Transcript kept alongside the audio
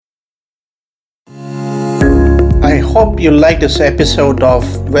hope you like this episode of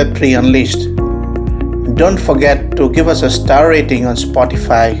Web3 Unleashed. Don't forget to give us a star rating on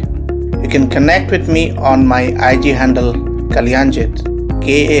Spotify. You can connect with me on my IG handle Kalyanjit,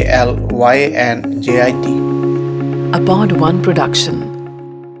 Kalyanjit. A Pod One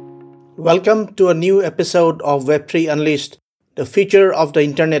production. Welcome to a new episode of Web3 Unleashed, the future of the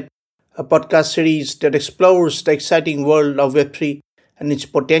internet, a podcast series that explores the exciting world of Web3 and its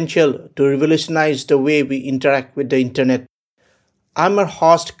potential to revolutionize the way we interact with the internet. I'm your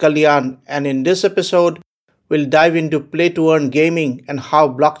host Kalyan, and in this episode, we'll dive into play-to-earn gaming and how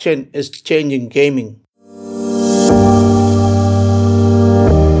blockchain is changing gaming.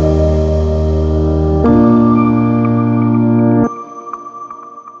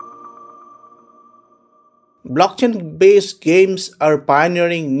 Blockchain-based games are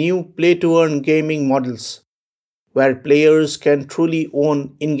pioneering new play-to-earn gaming models, where players can truly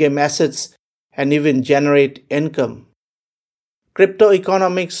own in-game assets and even generate income. Crypto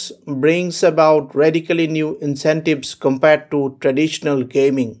economics brings about radically new incentives compared to traditional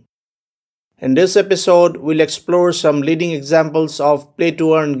gaming. In this episode, we'll explore some leading examples of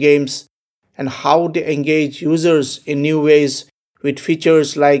play-to-earn games and how they engage users in new ways with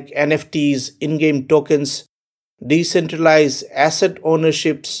features like NFTs, in-game tokens, decentralized asset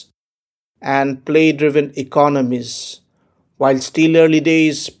ownerships, and play-driven economies. While still early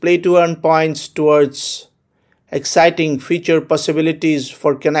days, play-to-earn points towards exciting future possibilities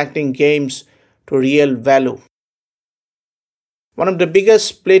for connecting games to real value. One of the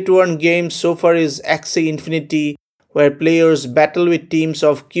biggest play-to-earn games so far is Axie Infinity, where players battle with teams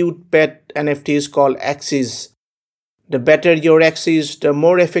of cute pet NFTs called Axies. The better your Axies, the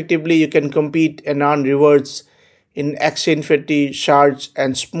more effectively you can compete and earn rewards in Axie Infinity shards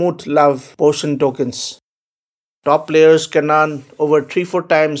and smooth love potion tokens. Top players can earn over 3-4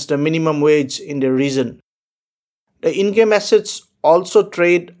 times the minimum wage in their region. The in-game assets also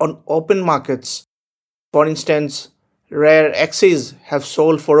trade on open markets. For instance, rare Axies have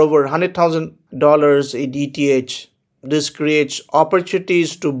sold for over $100,000 in ETH. This creates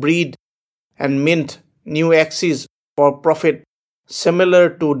opportunities to breed and mint new Axies for profit, similar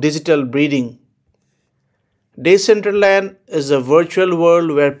to digital breeding. Decentralized is a virtual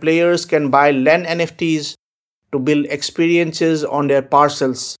world where players can buy land NFTs to build experiences on their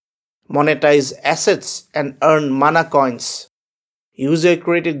parcels, monetize assets, and earn mana coins.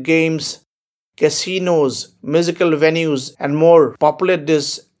 User-created games, casinos, musical venues, and more populate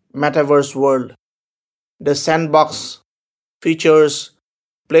this metaverse world. The sandbox features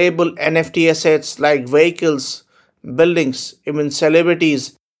playable NFT assets like vehicles, buildings, even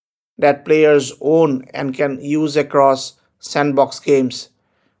celebrities that players own and can use across sandbox games.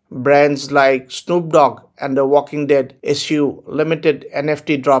 Brands like Snoop Dogg and The Walking Dead issue limited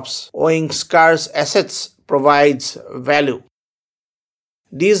NFT drops. Owning scarce assets provides value.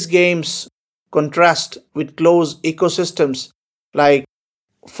 These games contrast with closed ecosystems like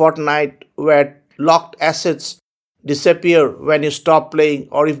Fortnite, where locked assets disappear when you stop playing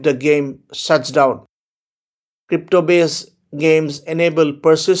or if the game shuts down. Crypto-based games enable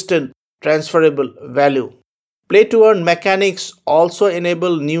persistent, transferable value. Play-to-earn mechanics also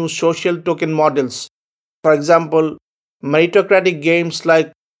enable new social token models. For example, meritocratic games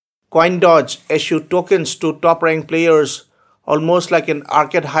like CoinDodge issue tokens to top-ranked players, almost like an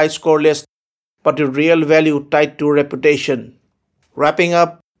arcade high score list, but with real value tied to reputation. Wrapping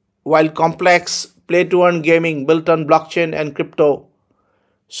up, while complex, play-to-earn gaming built on blockchain and crypto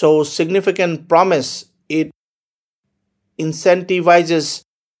shows significant promise, it incentivizes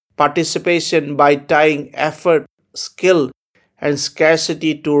participation by tying effort, skill, and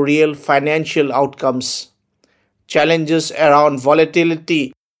scarcity to real financial outcomes. Challenges around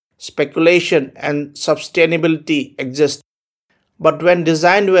volatility, speculation, and sustainability exist, but when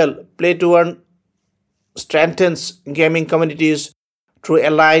designed well, play-to-earn strengthens gaming communities through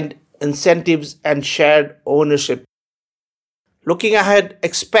aligned incentives and shared ownership. Looking ahead,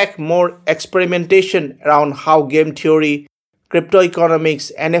 expect more experimentation around how game theory, crypto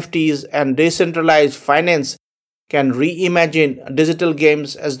economics, NFTs, and decentralized finance can reimagine digital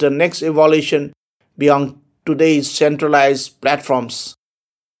games as the next evolution beyond today's centralized platforms.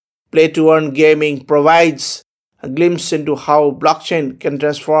 Play-to-earn gaming provides a glimpse into how blockchain can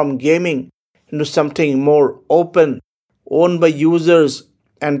transform gaming into something more open, owned by users,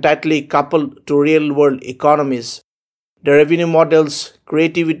 and tightly coupled to real-world economies. The revenue models,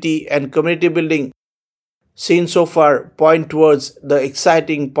 creativity, and community building seen so far point towards the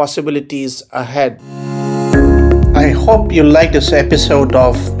exciting possibilities ahead. I hope you liked this episode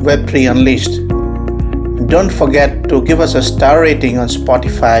of Web3 Unleashed. Don't forget to give us a star rating on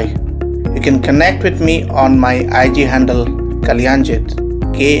Spotify. You can connect with me on my IG handle Kalyanjit,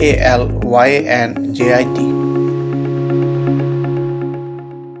 Kalyanjit.